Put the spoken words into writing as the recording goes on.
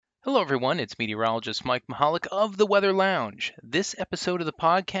Hello, everyone. It's meteorologist Mike Mahalik of the Weather Lounge. This episode of the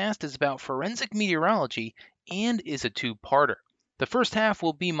podcast is about forensic meteorology and is a two-parter. The first half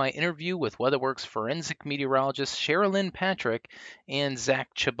will be my interview with WeatherWorks forensic meteorologist Sherilyn Patrick and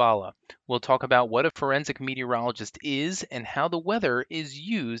Zach Chabala. We'll talk about what a forensic meteorologist is and how the weather is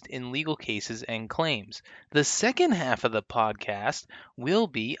used in legal cases and claims. The second half of the podcast will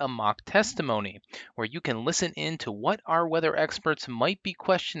be a mock testimony where you can listen in to what our weather experts might be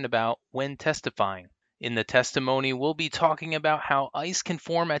questioned about when testifying. In the testimony, we'll be talking about how ice can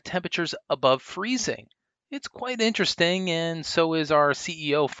form at temperatures above freezing. It's quite interesting, and so is our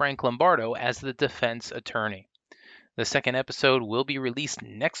CEO, Frank Lombardo, as the defense attorney. The second episode will be released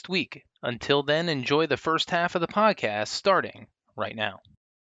next week. Until then, enjoy the first half of the podcast starting right now.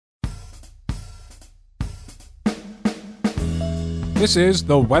 This is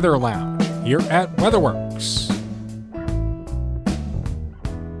the Weather Lounge here at WeatherWorks.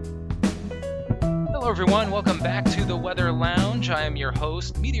 Hello, everyone. Welcome back to the Weather Lounge. I am your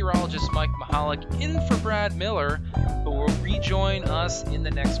host, meteorologist Mike Mahalik, in for Brad Miller, who will rejoin us in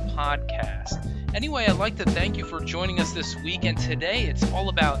the next podcast. Anyway, I'd like to thank you for joining us this week, and today it's all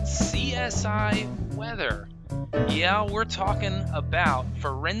about CSI weather. Yeah, we're talking about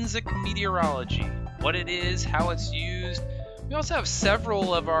forensic meteorology, what it is, how it's used. We also have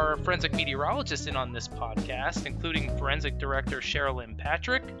several of our forensic meteorologists in on this podcast, including forensic director Sherilyn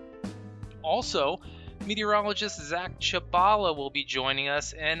Patrick. Also, meteorologist Zach Chabala will be joining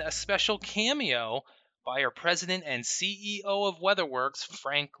us, and a special cameo by our president and CEO of WeatherWorks,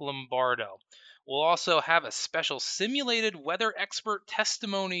 Frank Lombardo. We'll also have a special simulated weather expert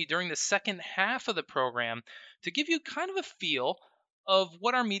testimony during the second half of the program to give you kind of a feel of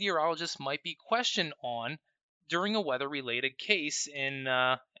what our meteorologists might be questioned on during a weather-related case and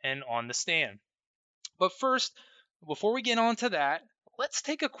on the stand. But first, before we get on to that, let's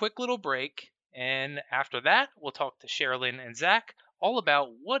take a quick little break, and after that, we'll talk to Sherilyn and Zach all about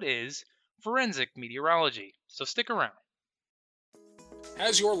what is forensic meteorology. So stick around.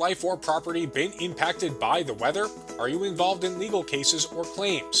 Has your life or property been impacted by the weather? Are you involved in legal cases or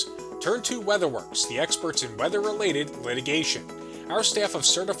claims? Turn to WeatherWorks, the experts in weather-related litigation. Our staff of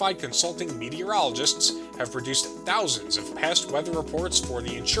certified consulting meteorologists have produced thousands of past weather reports for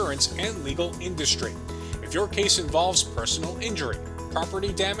the insurance and legal industry. If your case involves personal injury,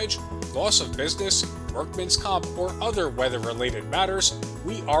 property damage, loss of business, workman's comp, or other weather-related matters,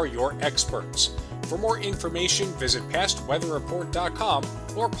 we are your experts. For more information, visit pastweatherreport.com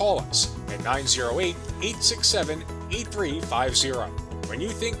or call us at 908-867-8350. When you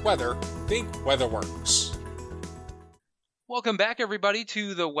think weather, think WeatherWorks. Welcome back, everybody,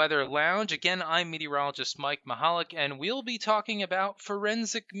 to the Weather Lounge. Again, I'm meteorologist Mike Mahalik, and we'll be talking about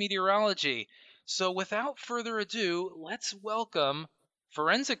forensic meteorology. So without further ado, let's welcome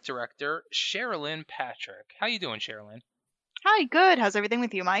forensic director Sherilyn Patrick. How you doing, Sherilyn? Hi, good. How's everything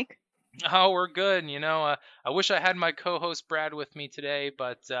with you, Mike? Oh, we're good. I wish I had my co-host Brad with me today,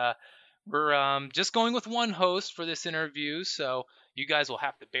 but we're just going with one host for this interview, so you guys will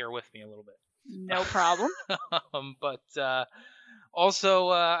have to bear with me a little bit. No problem. But also,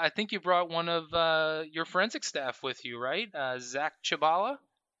 I think you brought one of your forensic staff with you, right? Zach Chabala.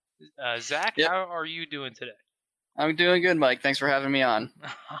 Zach, Yep. How are you doing today? I'm doing good, Mike. Thanks for having me on.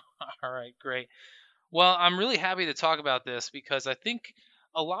 All right, great. Well, I'm really happy to talk about this because I think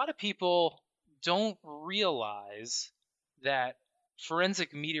a lot of people don't realize that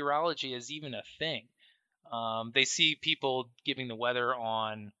forensic meteorology is even a thing. They see people giving the weather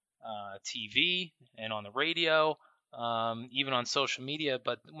on TV and on the radio, even on social media.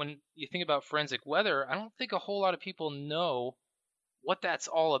 But when you think about forensic weather, I don't think a whole lot of people know what that's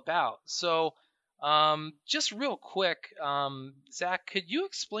all about. So, just real quick, Zach, could you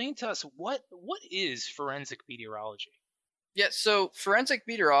explain to us what is forensic meteorology? Yeah, so forensic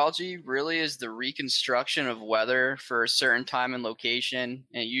meteorology really is the reconstruction of weather for a certain time and location,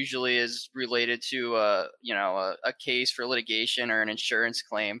 and it usually is related to a case for litigation or an insurance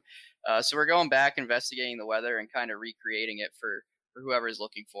claim. So we're going back, investigating the weather, and kind of recreating it for whoever is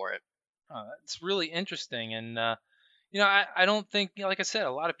looking for it. It's really interesting, and I don't think, like I said,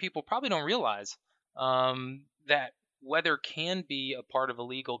 a lot of people probably don't realize that weather can be a part of a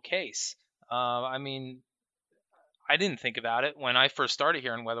legal case. I mean, I didn't think about it when I first started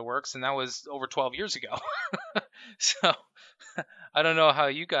here in WeatherWorks, and that was over 12 years ago. So I don't know how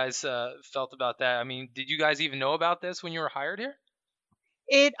you guys felt about that. I mean, did you guys even know about this when you were hired here?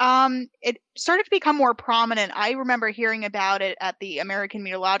 It started to become more prominent. I remember hearing about it at the American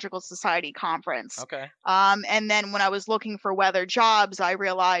Meteorological Society conference. Okay. And then when I was looking for weather jobs, I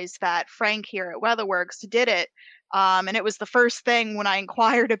realized that Frank here at WeatherWorks did it. And it was the first thing when I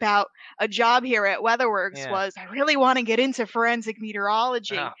inquired about a job here at WeatherWorks was I really want to get into forensic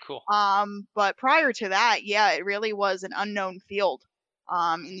meteorology. Oh, cool. But prior to that, yeah, it really was an unknown field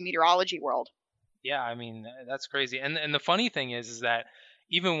in the meteorology world. Yeah, I mean, that's crazy. And the funny thing is that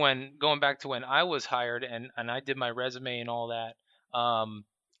even when going back to when I was hired and I did my resume and all that,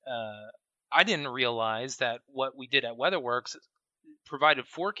 I didn't realize that what we did at WeatherWorks provided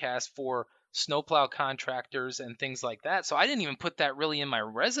forecasts for snowplow contractors and things like that. So I didn't even put that really in my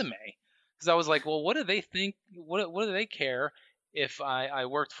resume because I was like, well, what do they think? What do they care if I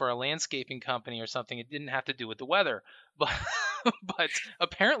worked for a landscaping company or something? It didn't have to do with the weather, but but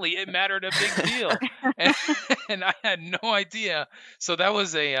apparently it mattered a big deal, and I had no idea. So that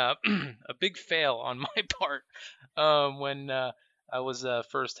was a big fail on my part when I was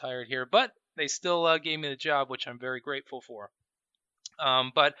first hired here, but they still gave me the job, which I'm very grateful for.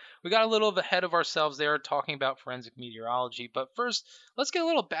 But we got a little ahead of ourselves there talking about forensic meteorology. But first, let's get a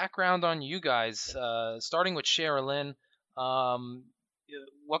little background on you guys, starting with Sherilyn. Um,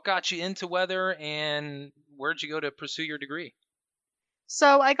 what got you into weather and where'd you go to pursue your degree?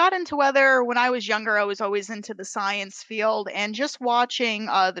 So I got into weather when I was younger. I was always into the science field and just watching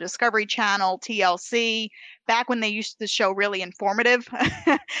the Discovery Channel, TLC, back when they used to show really informative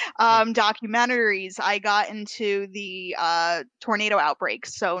documentaries. I got into the tornado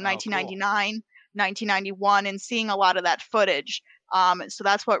outbreaks, so Oh, cool. 1999, 1991, and seeing a lot of that footage. So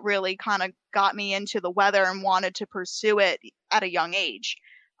that's what really kind of got me into the weather and wanted to pursue it at a young age.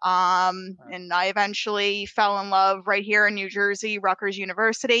 And I eventually fell in love right here in New Jersey, Rutgers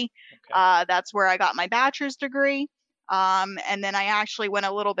University. Okay. That's where I got my bachelor's degree. And then I actually went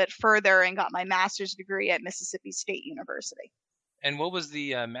a little bit further and got my master's degree at Mississippi State University. And what was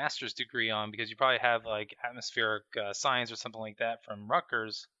the master's degree on? Because you probably have like atmospheric science or something like that from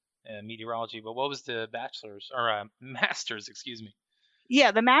Rutgers, meteorology. But what was the bachelor's or master's? Excuse me.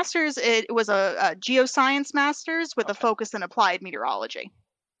 Yeah, the master's, it was a geoscience master's with a Okay. focus in applied meteorology.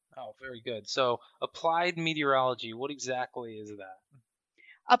 Oh, very good. So applied meteorology, what exactly is that?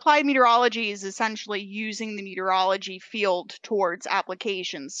 Applied meteorology is essentially using the meteorology field towards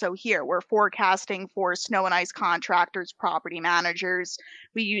applications. So here we're forecasting for snow and ice contractors, property managers.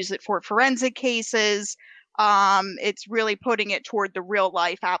 We use it for forensic cases. It's really putting it toward the real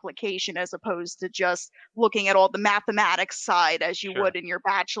life application as opposed to just looking at all the mathematics side as you Sure. would in your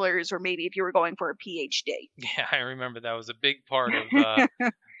bachelor's or maybe if you were going for a PhD. Yeah, I remember that was a big part of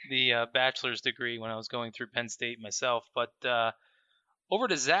the bachelor's degree when I was going through Penn State myself. But over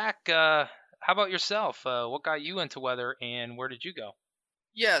to Zach. How about yourself? What got you into weather and where did you go?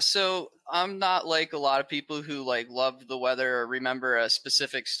 Yeah, so I'm not like a lot of people who like love the weather or remember a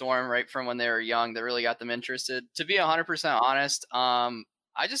specific storm right from when they were young that really got them interested. To be 100% honest,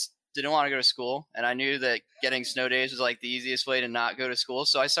 I just didn't want to go to school, and I knew that getting snow days was like the easiest way to not go to school.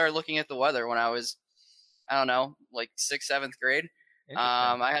 So I started looking at the weather when I was, I don't know, like sixth, seventh grade.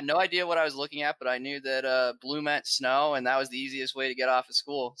 Interesting. I had no idea what I was looking at, but I knew that blue meant snow, and that was the easiest way to get off of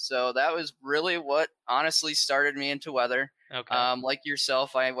school. So that was really what honestly started me into weather. Okay. Like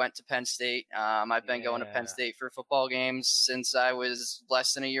yourself, I went to Penn State. I've been going to Penn Yeah. State for football games since I was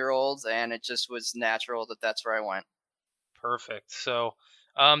less than a year old, and it just was natural that that's where I went. Perfect. So,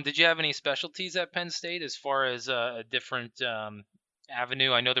 did you have any specialties at Penn State as far as a different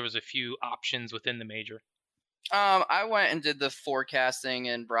avenue? I know there was a few options within the major. I went and did the forecasting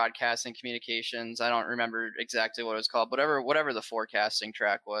and broadcasting communications. I don't remember exactly what it was called, but whatever the forecasting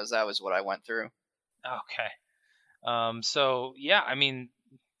track was, that was what I went through. Okay. So yeah, I mean,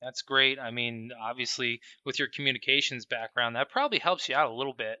 that's great. I mean, obviously, with your communications background, that probably helps you out a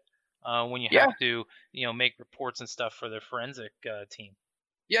little bit when you Yeah. have to, make reports and stuff for the forensic team.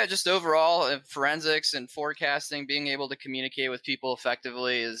 Yeah, just overall forensics and forecasting, being able to communicate with people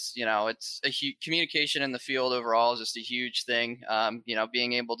effectively is, it's a huge communication in the field overall is just a huge thing.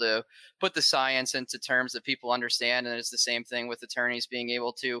 Being able to put the science into terms that people understand, and it's the same thing with attorneys being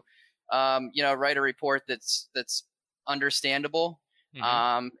able to, write a report that's understandable,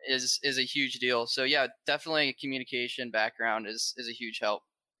 Hmm. is a huge deal. So yeah, definitely communication background is a huge help.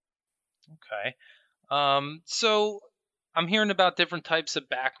 Okay. So I'm hearing about different types of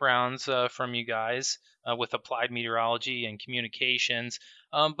backgrounds from you guys with applied meteorology and communications.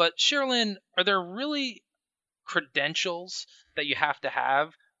 But Sherilyn, are there really credentials that you have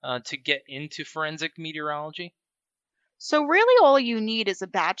to get into forensic meteorology? So really, all you need is a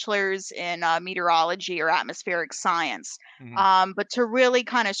bachelor's in meteorology or atmospheric science. Hmm. But to really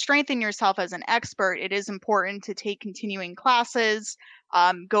kind of strengthen yourself as an expert, it is important to take continuing classes,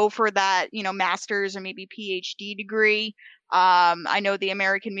 go for that, master's or maybe PhD degree. I know the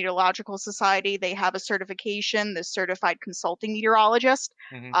American Meteorological Society, they have a certification, the Certified Consulting Meteorologist.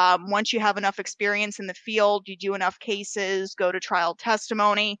 Hmm. Once you have enough experience in the field, you do enough cases, go to trial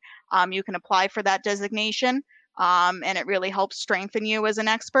testimony, you can apply for that designation. And it really helps strengthen you as an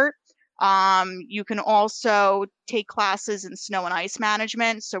expert. You can also take classes in snow and ice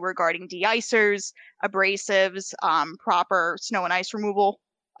management, so regarding de-icers, abrasives, proper snow and ice removal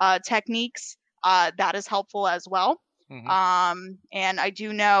techniques. That is helpful as well. Hmm. And I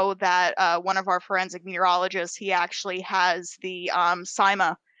do know that one of our forensic meteorologists, he actually has the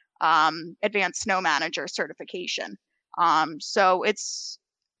CIMA Advanced Snow Manager certification. So it's,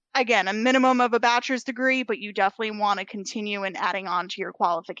 again, a minimum of a bachelor's degree, but you definitely want to continue in adding on to your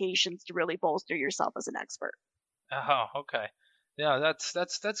qualifications to really bolster yourself as an expert. Oh, okay. Yeah,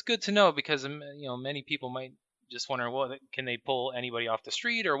 that's good to know because many people might just wonder, well, can they pull anybody off the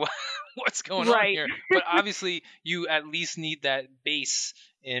street or what what's going on Right. here? But obviously, you at least need that base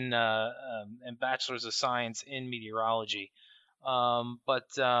in and bachelor's of science in meteorology.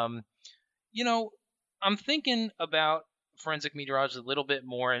 But I'm thinking about forensic meteorology a little bit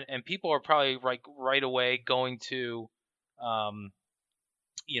more, and people are probably like right away going to um,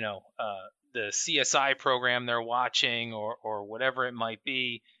 the CSI program they're watching or whatever it might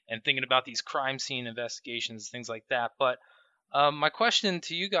be, and thinking about these crime scene investigations, things like that. But my question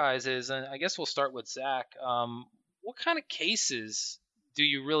to you guys is, and I guess we'll start with Zach. What kind of cases do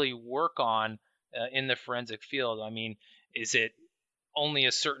you really work on in the forensic field? I mean, is it only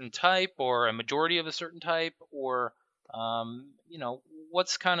a certain type or a majority of a certain type, or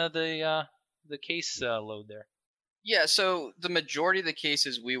what's kind of the case load there? Yeah, so the majority of the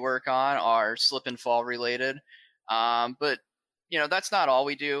cases we work on are slip and fall related. But that's not all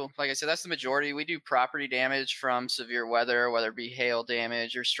we do. Like I said, that's the majority. We do property damage from severe weather, whether it be hail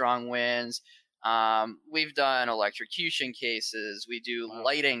damage or strong winds. We've done electrocution cases. We do Wow.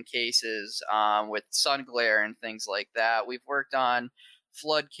 lighting cases with sun glare and things like that. We've worked on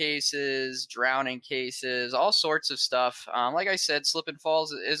flood cases, drowning cases, all sorts of stuff. Like I said, slip and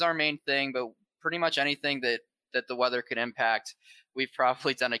falls is our main thing, but pretty much anything that the weather could impact, we've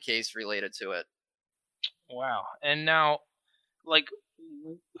probably done a case related to it. Wow. And now, like,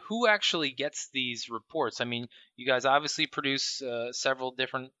 who actually gets these reports? I mean, you guys obviously produce several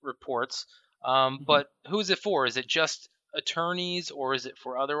different reports, but who is it for? Is it just attorneys, or is it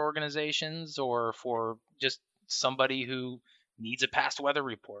for other organizations, or for just somebody who needs a past weather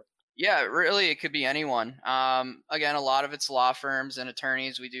report? Yeah, really, it could be anyone. Again, a lot of it's law firms and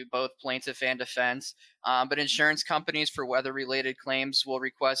attorneys. We do both plaintiff and defense. But insurance companies for weather-related claims will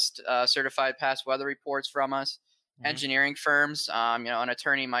request certified past weather reports from us. Mhm. Engineering firms, an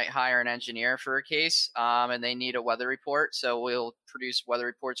attorney might hire an engineer for a case, and they need a weather report. So we'll produce weather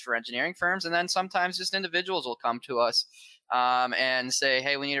reports for engineering firms, and then sometimes just individuals will come to us and say,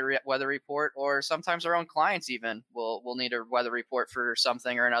 "Hey, we need a weather report," or sometimes our own clients even will need a weather report for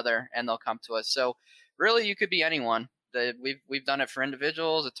something or another, and they'll come to us. So really, you could be anyone. We've done it for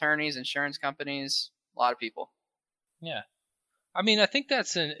individuals, attorneys, insurance companies, a lot of people. Yeah. I mean, I think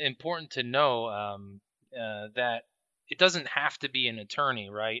that's important to know that it doesn't have to be an attorney,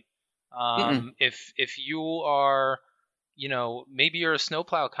 right? Mm-mm. If you are, maybe you're a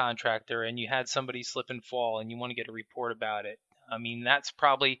snowplow contractor and you had somebody slip and fall and you want to get a report about it. I mean, that's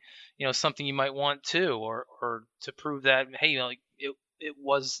probably, something you might want too, or to prove that, hey, like it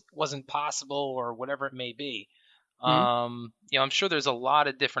wasn't possible or whatever it may be. Mm-hmm. I'm sure there's a lot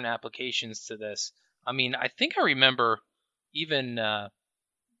of different applications to this. I mean, I think I remember even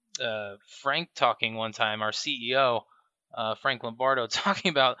Frank talking one time, our CEO, Frank Lombardo, talking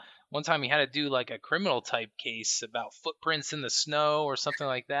about one time he had to do like a criminal type case about footprints in the snow or something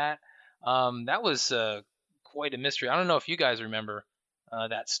like that. That was quite a mystery. I don't know if you guys remember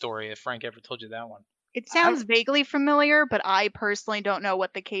that story, if Frank ever told you that one. It I, sounds vaguely familiar, but I personally don't know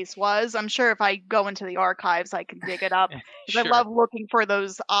what the case was. I'm sure if I go into the archives, I can dig it up because I Sure. love looking for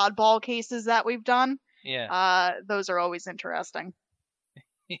those oddball cases that we've done. Yeah. Those are always interesting.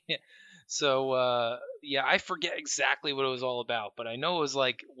 So yeah, I forget exactly what it was all about, but I know it was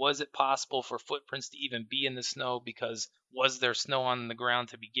like, was it possible for footprints to even be in the snow? Because was there snow on the ground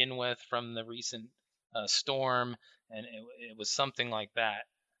to begin with from the recent storm? And it was something like that.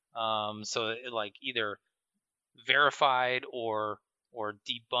 So it like either verified or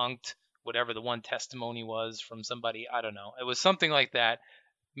debunked whatever the one testimony was from somebody. I don't know. It was something like that.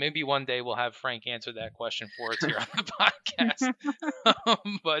 Maybe one day we'll have Frank answer that question for us here on the podcast.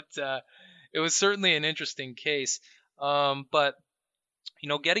 But it was certainly an interesting case. But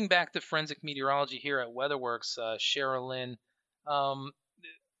getting back to forensic meteorology here at WeatherWorks, Sherilyn, um,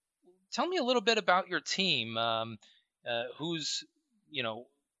 tell me a little bit about your team. Who's,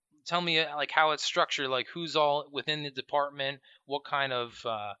 tell me like how it's structured, like who's all within the department, what kind of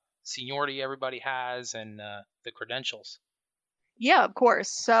seniority everybody has, and the credentials. Yeah, of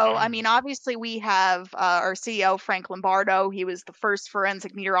course. So, I mean, obviously, we have our CEO, Frank Lombardo. He was the first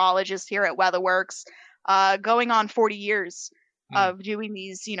forensic meteorologist here at WeatherWorks, going on 40 years of doing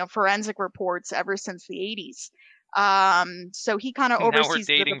these, forensic reports ever since the 80s. So he kind of oversees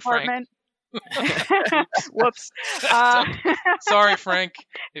the department. Whoops. Sorry, Frank,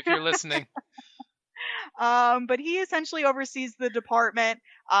 if you're listening. But he essentially oversees the department.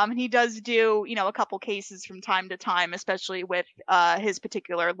 And he does do, a couple cases from time to time, especially with his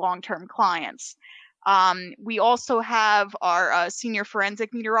particular long-term clients. We also have our senior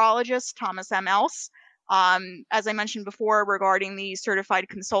forensic meteorologist, Thomas M. Else. As I mentioned before, regarding the certified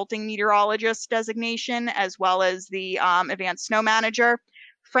consulting meteorologist designation, as well as the advanced snow manager.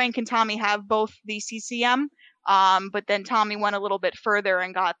 Frank and Tommy have both the CCM. But then Tommy went a little bit further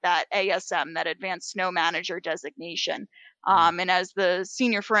and got that ASM, that Advanced Snow Manager designation. And as the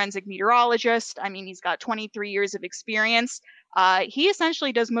senior forensic meteorologist, I mean, he's got 23 years of experience. He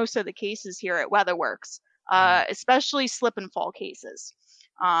essentially does most of the cases here at WeatherWorks, especially slip and fall cases.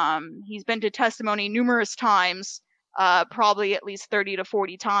 He's been to testimony numerous times, probably at least 30 to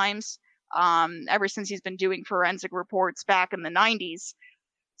 40 times, ever since he's been doing forensic reports back in the 90s.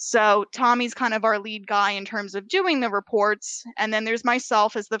 So Tommy's kind of our lead guy in terms of doing the reports. And then there's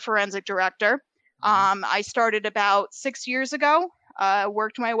myself as the forensic director. I started about 6 years ago,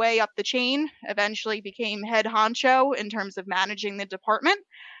 worked my way up the chain, eventually became head honcho in terms of managing the department.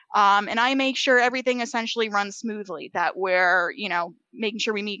 And I make sure everything essentially runs smoothly, that we're, making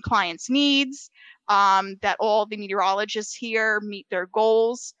sure we meet clients' needs, that all the meteorologists here meet their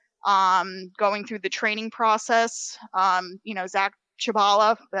goals, going through the training process. Zach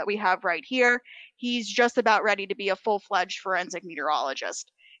Chabala that we have right here, he's just about ready to be a full-fledged forensic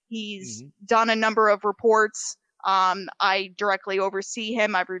meteorologist. He's done a number of reports. I directly oversee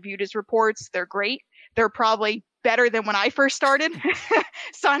him. I've reviewed his reports. They're great. They're probably better than when I first started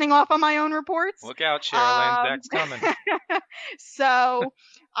signing off on my own reports. Look out, Sherilyn, Zach's coming. So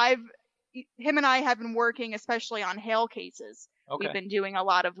him and I have been working especially on hail cases. Okay. We've been doing a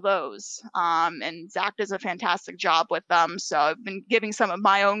lot of those. And Zach does a fantastic job with them. So I've been giving some of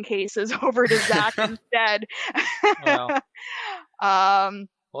my own cases over to Zach instead.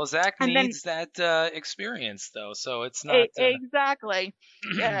 Well, Zach needs that experience, though. So it's not... Exactly.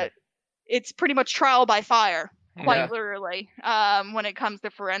 It's pretty much trial by fire, quite literally, when it comes to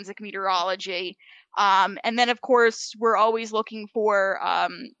forensic meteorology. And then, of course, we're always looking for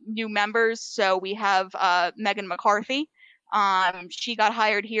new members. So we have Megan McCarthy. She got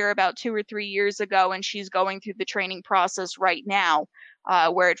hired here about 2 or 3 years ago, and she's going through the training process right now,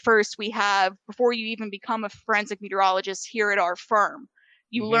 where at first we have, before you even become a forensic meteorologist here at our firm,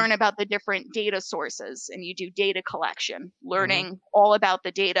 you learn about the different data sources and you do data collection, learning all about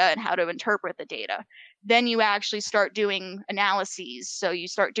the data and how to interpret the data. Then you actually start doing analyses. So you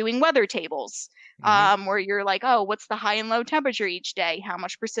start doing weather tables, where you're like, oh, what's the high and low temperature each day? How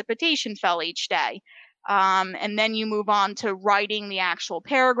much precipitation fell each day? And then you move on to writing the actual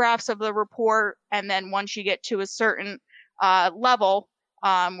paragraphs of the report. And then once you get to a certain level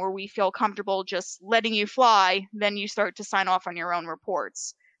where we feel comfortable just letting you fly, then you start to sign off on your own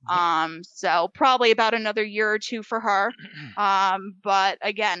reports. So probably about another year or two for her. But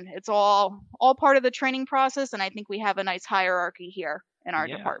again, it's all part of the training process. And I think we have a nice hierarchy here in our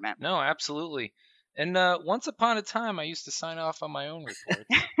department. No, absolutely. And once upon a time, I used to sign off on my own reports.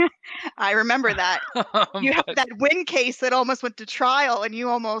 I remember that. You had that win case that almost went to trial, and you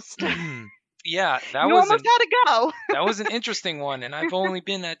almost... Yeah, you almost had to go. That was an interesting one, and I've only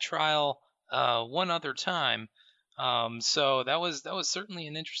been at trial one other time. So that was certainly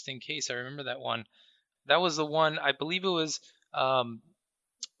an interesting case. I remember that one. That was the one, I believe it was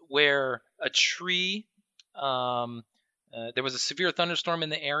where a tree... there was a severe thunderstorm in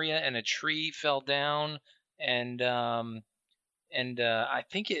the area, and a tree fell down, and I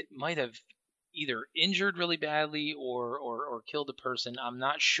think it might have either injured really badly or killed a person. I'm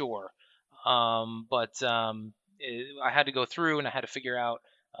not sure, but I had to go through and I had to figure out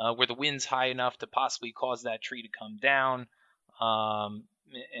were the winds high enough to possibly cause that tree to come down,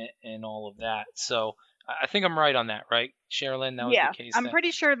 and all of that. So I think I'm right on that, right, Sherilyn? That was the Yeah, case I'm that.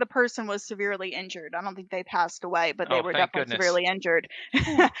 pretty sure the person was severely injured. I don't think they passed away, but they Oh, were thank definitely goodness. severely injured.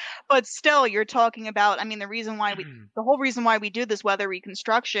 Whew. But still, you're talking about, I mean, the whole reason why we do this weather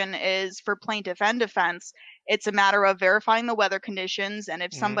reconstruction is for plaintiff and defense. It's a matter of verifying the weather conditions, and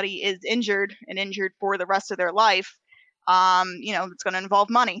if Mhm. somebody is injured and injured for the rest of their life, it's going to involve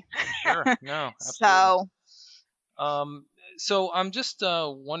money. Sure. No, absolutely. So, So I'm just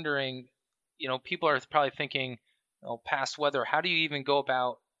wondering, people are probably thinking, past weather. How do you even go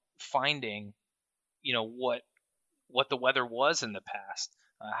about finding, what the weather was in the past?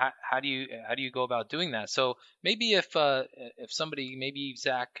 How do you go about doing that? So maybe if somebody, maybe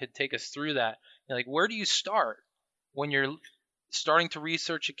Zach could take us through that. Like, where do you start when you're starting to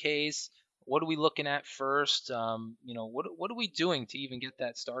research a case? What are we looking at first? What are we doing to even get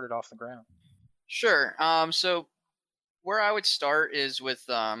that started off the ground? Sure. So where I would start is with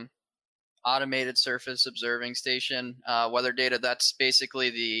automated surface observing station weather data. That's basically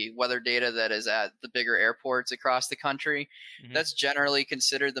the weather data that is at the bigger airports across the country. Hmm. That's generally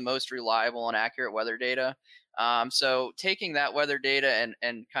considered the most reliable and accurate weather data. So taking that weather data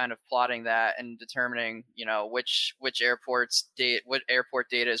and kind of plotting that and determining, which what airport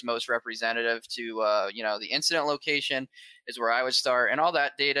data is most representative to, the incident location is where I would start. And all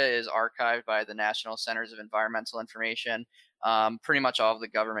that data is archived by the National Centers of Environmental Information. Pretty much all of the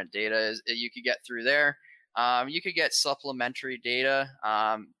government data you could get through there. You could get supplementary data,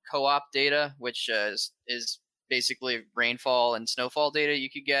 co-op data, which is basically rainfall and snowfall data you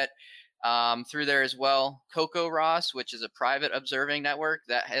could get through there as well. CocoRoss, which is a private observing network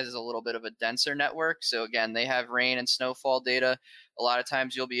that has a little bit of a denser network. So again, they have rain and snowfall data. A lot of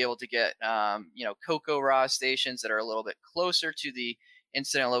times you'll be able to get, CocoRoss stations that are a little bit closer to the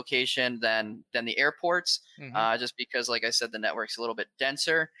incident location than the airports, just because, like I said, the network's a little bit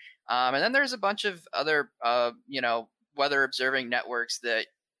denser. And then there's a bunch of other, weather observing networks that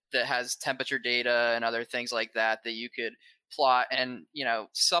has temperature data and other things like that you could plot and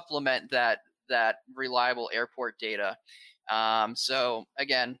supplement that reliable airport data. So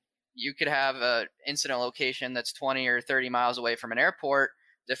again, you could have an incident location that's 20 or 30 miles away from an airport,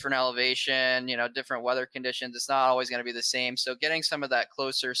 different elevation, different weather conditions. It's not always going to be the same. So getting some of that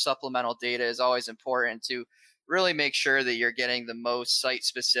closer supplemental data is always important to really make sure that you're getting the most site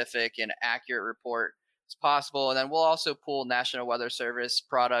specific and accurate report as possible. And then we'll also pull National Weather Service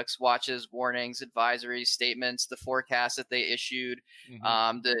products, watches, warnings, advisories, statements, the forecast that they issued,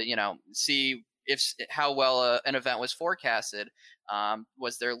 see how well an event was forecasted.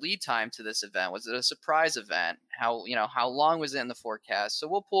 Was there lead time to this event? Was it a surprise event? How long was it in the forecast? So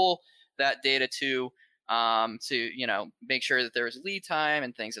we'll pull that data too, to make sure that there was lead time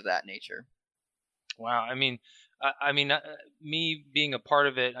and things of that nature. Wow. Me being a part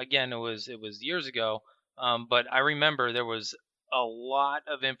of it, again, it was years ago, but I remember there was a lot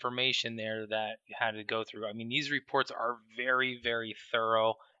of information there that you had to go through. I mean, these reports are very, very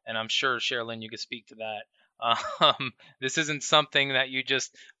thorough, and I'm sure, Sherilyn, you could speak to that. This isn't something that you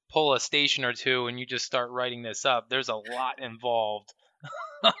just pull a station or two and you just start writing this up. There's a lot involved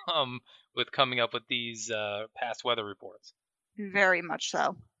with coming up with these past weather reports. very much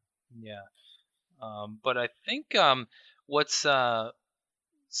so. Yeah. But I think what's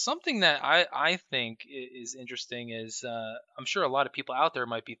something that I think is interesting is I'm sure a lot of people out there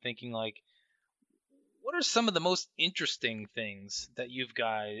might be thinking, like, what are some of the most interesting things that you've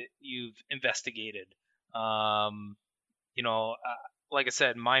investigated? Um, like I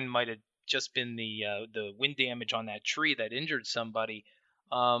said, mine might have just been the wind damage on that tree that injured somebody.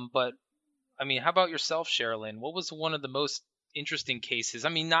 But I mean, how about yourself, Sherilyn? What was one of the most interesting cases? I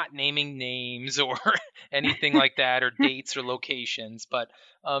mean, not naming names or anything like that, or dates or locations, but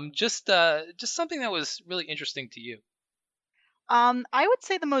just something that was really interesting to you. I would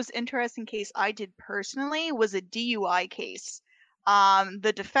say the most interesting case I did personally was a DUI case.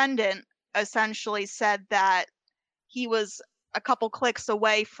 The defendant essentially said that he was a couple clicks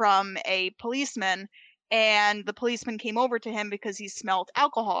away from a policeman, and the policeman came over to him because he smelled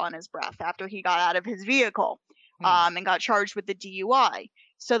alcohol on his breath after he got out of his vehicle, and got charged with the DUI.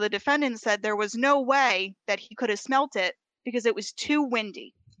 So the defendant said there was no way that he could have smelt it because it was too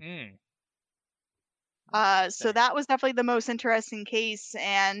windy. So that was definitely the most interesting case,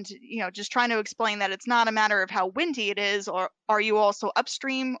 and just trying to explain that it's not a matter of how windy it is, or are you also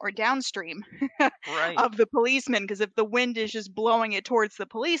upstream or downstream Right. of the policeman? Because if the wind is just blowing it towards the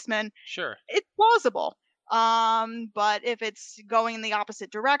policeman, Sure. it's plausible. But if it's going in the opposite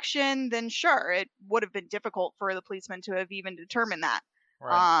direction, then sure, it would have been difficult for the policeman to have even determined that.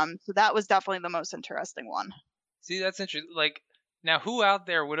 Right. So that was definitely the most interesting one. See, that's interesting. Like, Now, who out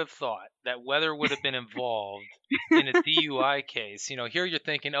there would have thought that weather would have been involved in a DUI case? Here you're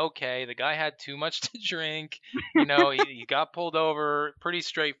thinking, okay, the guy had too much to drink. He got pulled over, pretty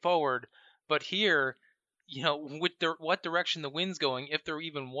straightforward. But here, with what direction the wind's going, if there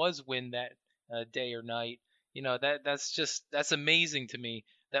even was wind that day or night, that's amazing to me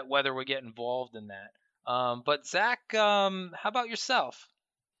that weather would get involved in that. But Zach, how about yourself?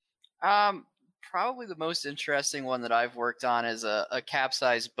 Probably the most interesting one that I've worked on is a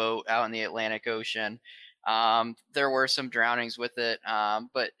capsized boat out in the Atlantic Ocean. There were some drownings with it,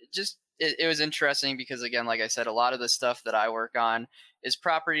 but it was interesting because, again, like I said, a lot of the stuff that I work on is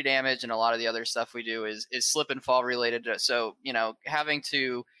property damage, and a lot of the other stuff we do is slip and fall related. So, having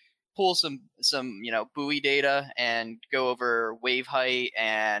to pull some buoy data and go over wave height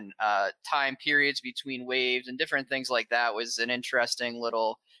and time periods between waves and different things like that was an interesting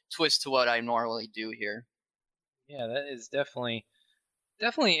little twist to what I normally do here. Yeah, that is definitely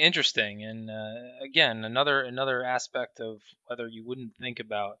interesting, and again, another aspect of weather you wouldn't think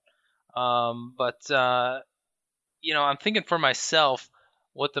about. But I'm thinking for myself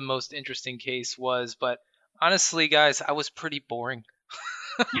what the most interesting case was, but honestly, guys, I was pretty boring.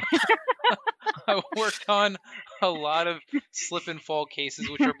 I worked on a lot of slip and fall cases,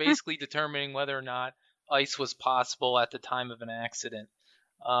 which are basically determining whether or not ice was possible at the time of an accident.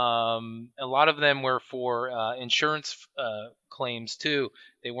 A lot of them were for insurance claims too.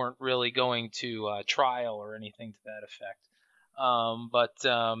 They weren't really going to trial or anything to that effect. But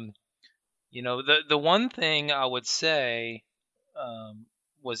the one thing I would say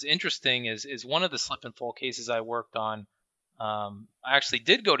was interesting is one of the slip and fall cases I worked on. I actually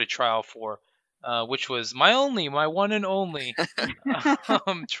did go to trial for, which was my one and only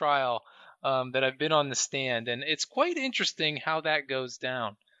trial. That I've been on the stand, and it's quite interesting how that goes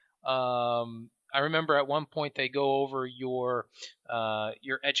down. I remember at one point they go over your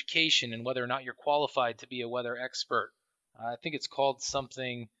education and whether or not you're qualified to be a weather expert. I think it's called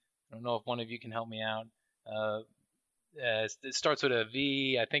something. I don't know if one of you can help me out. It starts with a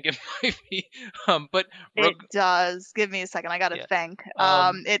V. I think it might be. But it does. Give me a second. I gotta think.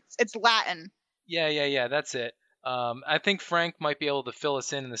 It's Latin. Yeah. That's it. I think Frank might be able to fill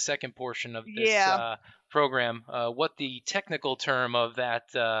us in the second portion of this program, what the technical term of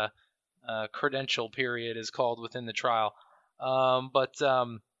that credential period is called within the trial. But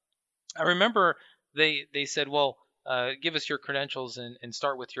I remember they said, well, give us your credentials and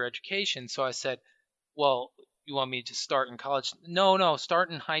start with your education. So I said, well, you want me to start in college? No, start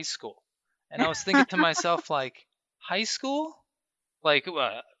in high school. And I was thinking to myself, like, high school? Like,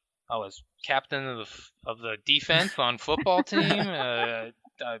 I was captain of the defense on football team. I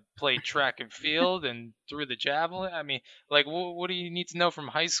played track and field and threw the javelin. I mean, like, what do you need to know from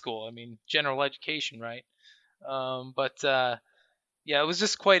high school? I mean, general education, right? But it was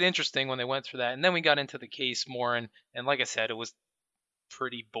just quite interesting when they went through that. And then we got into the case more, and like I said, it was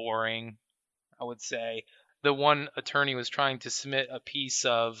pretty boring, I would say. The one attorney was trying to submit a piece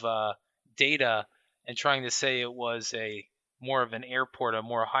of data and trying to say it was more of an airport, a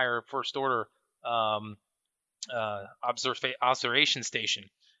more higher first order observation station,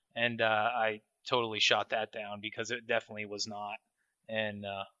 and I totally shot that down because it definitely was not. And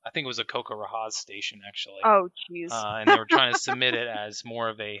I think it was a Coco Rojas station actually. Oh, jeez. And they were trying to submit it as more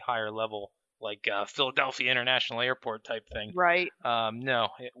of a higher level, like Philadelphia International Airport type thing. Right. No,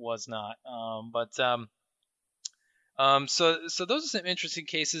 it was not. So those are some interesting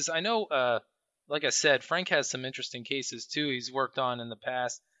cases. I know. Like I said, Frank has some interesting cases too he's worked on in the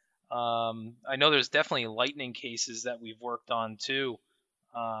past. I know there's definitely lightning cases that we've worked on too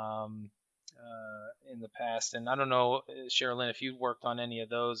in the past. And I don't know, Sherilyn, if you've worked on any of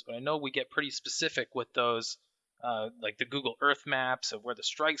those, but I know we get pretty specific with those, like the Google Earth maps of where the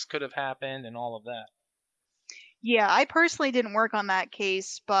strikes could have happened and all of that. Yeah, I personally didn't work on that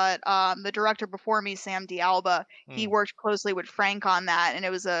case, but the director before me, Sam D'Alba, he worked closely with Frank on that, and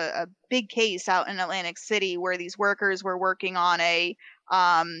it was a big case out in Atlantic City where these workers were working on a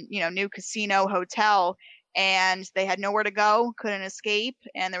new casino hotel, and they had nowhere to go, couldn't escape,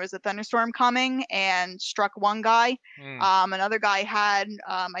 and there was a thunderstorm coming and struck one guy. Another guy had,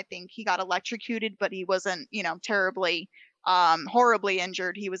 I think he got electrocuted, but he wasn't, terribly horribly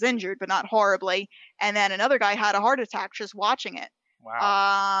injured. He was injured, but not horribly. And then another guy had a heart attack just watching it.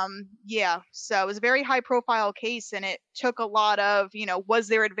 Wow. So it was a very high profile case, and it took a lot of, was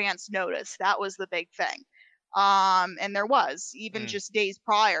there advance notice? That was the big thing. And there was, even just days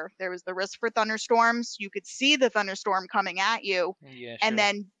prior, there was the risk for thunderstorms. You could see the thunderstorm coming at you, and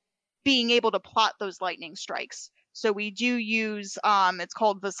then being able to plot those lightning strikes. So we do use, it's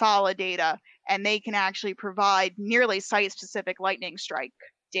called Vasala data, and they can actually provide nearly site-specific lightning strike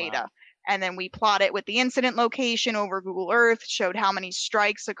data. Wow. And then we plot it with the incident location over Google Earth, showed how many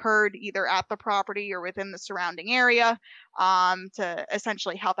strikes occurred either at the property or within the surrounding area, to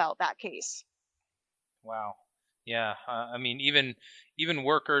essentially help out that case. Wow. Yeah. I mean, even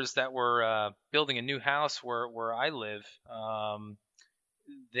workers that were building a new house where I live,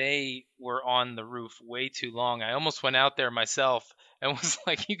 they were on the roof way too long. I almost went out there myself and was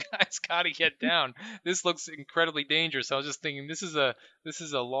like, "You guys got to get down. This looks incredibly dangerous." I was just thinking, this is a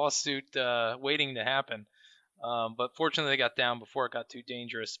lawsuit waiting to happen. But fortunately, they got down before it got too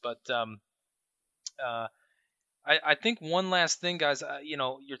dangerous. But I think one last thing, guys.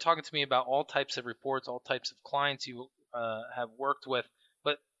 You're talking to me about all types of reports, all types of clients you have worked with,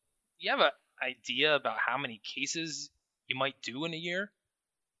 but you have an idea about how many cases you might do in a year?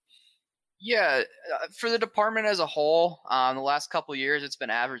 Yeah, for the department as a whole, the last couple of years, it's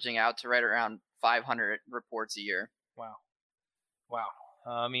been averaging out to right around 500 reports a year. Wow.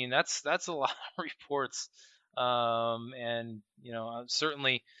 I mean, that's a lot of reports. And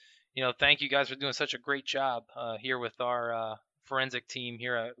certainly, thank you guys for doing such a great job here with our forensic team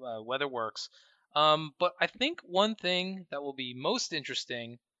here at WeatherWorks. But I think one thing that will be most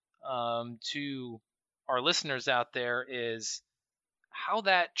interesting to our listeners out there is how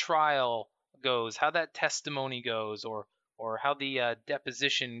that trial goes, how that testimony goes, or how the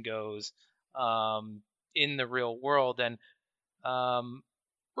deposition goes in the real world. And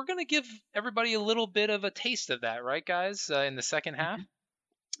we're going to give everybody a little bit of a taste of that, right, guys, in the second half?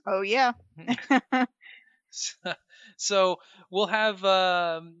 Oh, yeah. So we'll have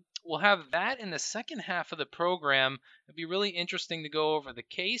that in the second half of the program. It'd be really interesting to go over the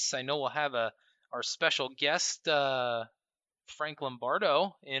case. I know we'll have our special guest, Frank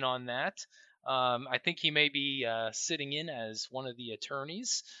Lombardo, in on that. I think he may be sitting in as one of the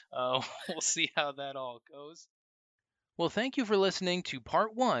attorneys. We'll see how that all goes. Well, thank you for listening to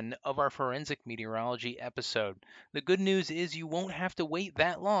part 1 of our forensic meteorology episode. The good news is you won't have to wait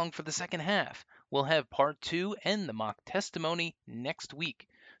that long for the second half. We'll have part 2 and the mock testimony next week.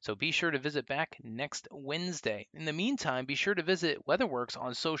 So be sure to visit back next Wednesday. In the meantime, be sure to visit WeatherWorks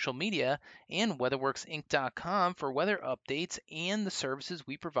on social media and weatherworksinc.com for weather updates and the services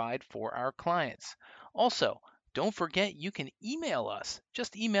we provide for our clients. Also, don't forget you can email us.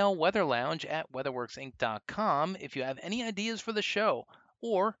 Just email weatherlounge@weatherworksinc.com if you have any ideas for the show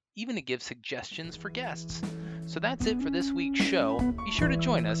or even to give suggestions for guests. So that's it for this week's show. Be sure to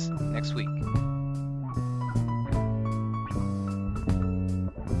join us next week.